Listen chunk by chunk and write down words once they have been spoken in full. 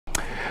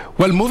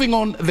Well, moving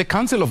on, the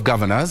Council of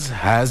Governors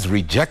has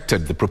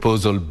rejected the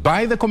proposal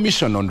by the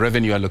Commission on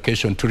Revenue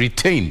Allocation to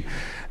retain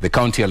the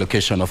county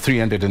allocation of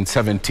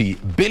 370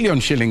 billion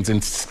shillings,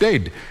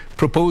 instead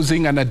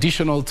proposing an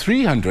additional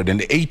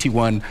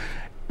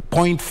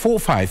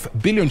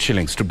 381.45 billion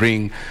shillings to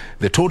bring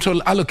the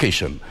total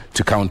allocation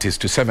to counties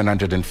to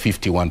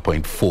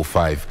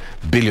 751.45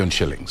 billion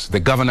shillings. The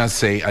governors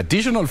say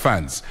additional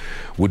funds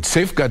would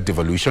safeguard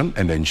devolution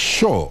and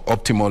ensure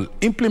optimal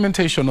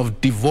implementation of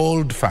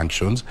devolved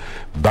functions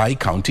by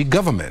county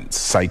governments.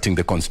 Citing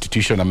the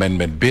Constitution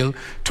Amendment Bill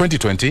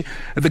 2020,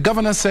 the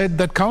governor said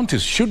that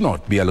counties should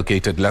not be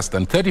allocated less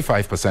than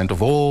 35%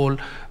 of all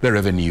the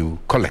revenue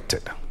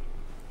collected.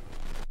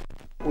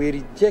 We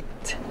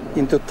reject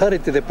in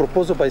totality the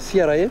proposal by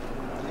CRA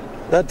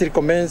that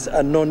recommends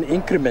a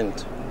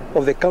non-increment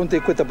of the county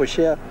equitable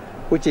share,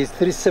 which is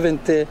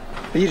 370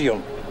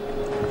 billion.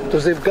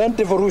 To safeguard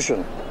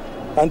devolution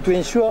and to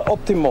ensure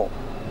optimal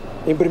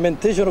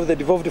implementation of the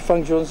devolved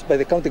functions by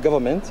the county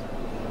government,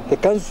 the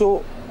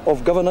Council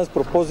of Governors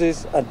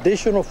proposes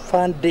additional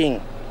funding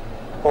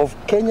of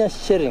Kenya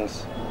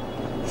shillings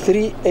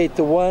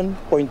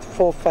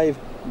 381.45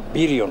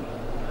 billion,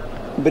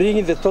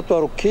 bringing the total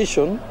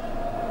allocation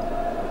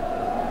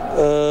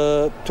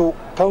to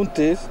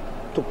counties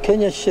to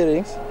Kenya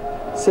shillings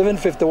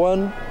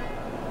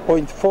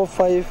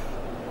 751.45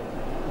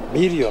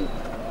 billion.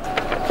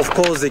 Of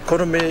course, the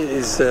economy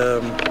is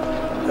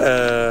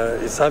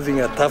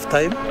having a tough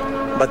time,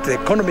 but the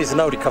economy is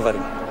now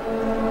recovering.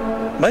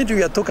 Mind you,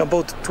 we are talking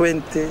about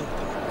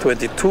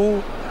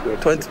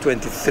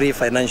 2022-2023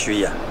 financial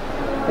year,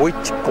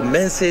 which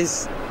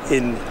commences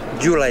in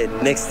July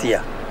next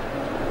year.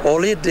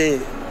 Already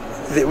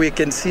we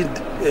can see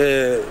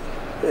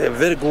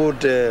very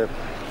good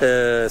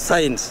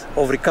signs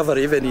of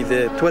recovery even in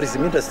the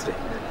tourism industry.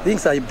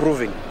 Things are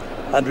improving,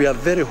 and we are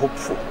very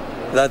hopeful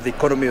that the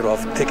economy will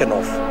have taken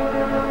off.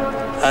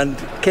 And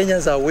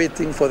Kenyans are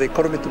waiting for the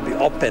economy to be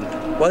opened.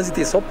 Once it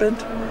is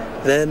opened,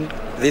 then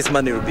this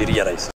money will be realized.